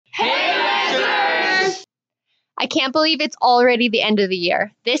I can't believe it's already the end of the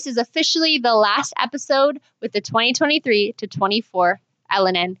year. This is officially the last episode with the 2023 to 24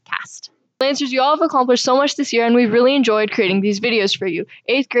 LNN cast. Lancers, you all have accomplished so much this year, and we've really enjoyed creating these videos for you.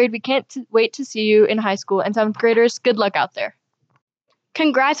 8th grade, we can't wait to see you in high school, and 7th graders, good luck out there.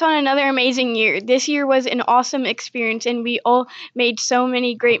 Congrats on another amazing year. This year was an awesome experience, and we all made so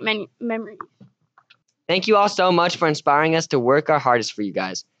many great memories. Thank you all so much for inspiring us to work our hardest for you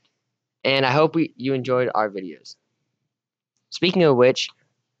guys. And I hope you enjoyed our videos. Speaking of which,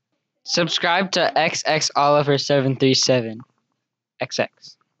 subscribe to XX Oliver737. XX.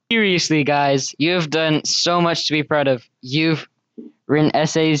 Seriously, guys, you have done so much to be proud of. You've written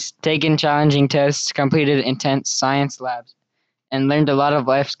essays, taken challenging tests, completed intense science labs, and learned a lot of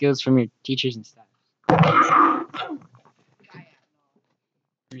life skills from your teachers and staff.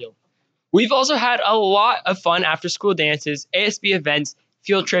 We've also had a lot of fun after-school dances, ASB events,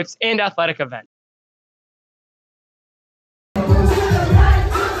 field trips, and athletic events.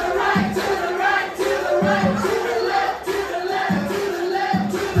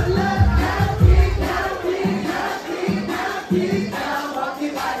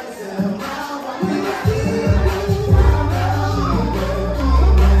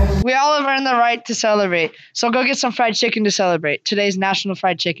 We all have earned the right to celebrate, so go get some fried chicken to celebrate. Today's National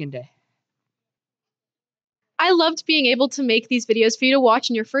Fried Chicken Day. I loved being able to make these videos for you to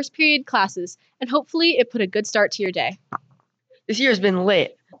watch in your first period classes, and hopefully it put a good start to your day. This year has been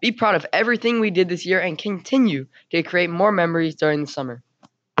lit. Be proud of everything we did this year and continue to create more memories during the summer.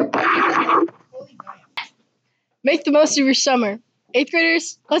 Make the most of your summer. 8th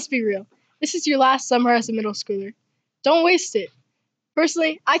graders, let's be real. This is your last summer as a middle schooler. Don't waste it.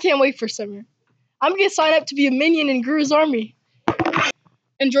 Personally, I can't wait for summer. I'm going to sign up to be a minion in Guru's army.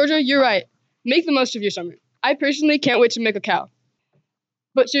 And Georgia, you're right. Make the most of your summer. I personally can't wait to make a cow.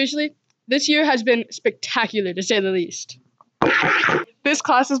 But seriously, this year has been spectacular, to say the least. This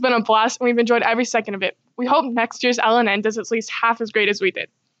class has been a blast, and we've enjoyed every second of it. We hope next year's LNN does at least half as great as we did.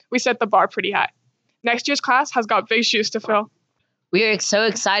 We set the bar pretty high. Next year's class has got big shoes to fill. We are so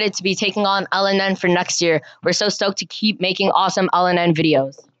excited to be taking on LNN for next year. We're so stoked to keep making awesome LNN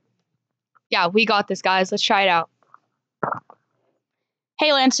videos. Yeah, we got this, guys. Let's try it out.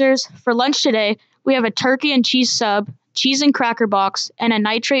 Hey, Lancers, for lunch today, we have a turkey and cheese sub, cheese and cracker box, and a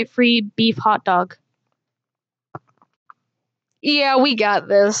nitrate-free beef hot dog. Yeah, we got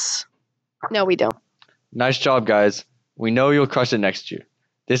this. No, we don't. Nice job, guys. We know you'll crush it next year.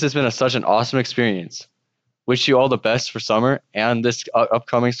 This has been such an awesome experience. Wish you all the best for summer and this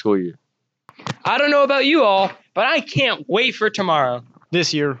upcoming school year. I don't know about you all, but I can't wait for tomorrow.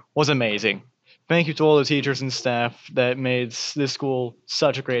 This year was amazing. Thank you to all the teachers and staff that made this school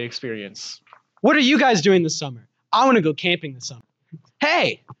such a great experience. What are you guys doing this summer? I want to go camping this summer.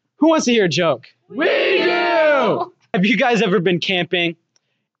 Hey, who wants to hear a joke? We do! Have you guys ever been camping?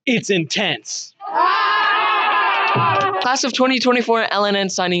 It's intense. Class of 2024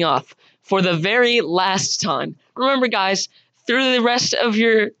 LNN signing off for the very last time. Remember, guys, through the rest of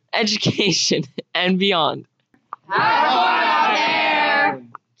your education and beyond. Have fun out there!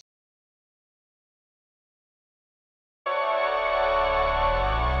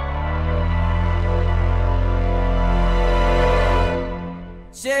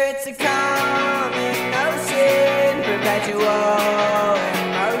 Sure, it's a common notion, perpetual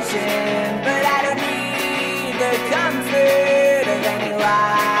emotion, but I don't need the comfort of any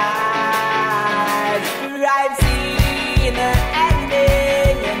lies. For I've seen the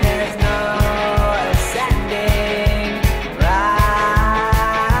ending, and there's no ascending. Rise.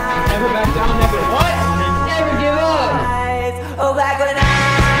 Never back down, never what? Never give up. Oh, back when I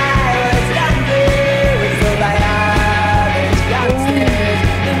was younger, was told by others youngsters.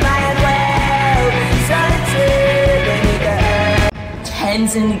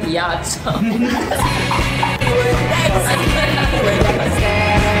 Tens and yachts.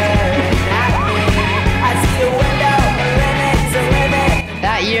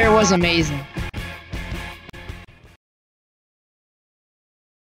 That year was amazing.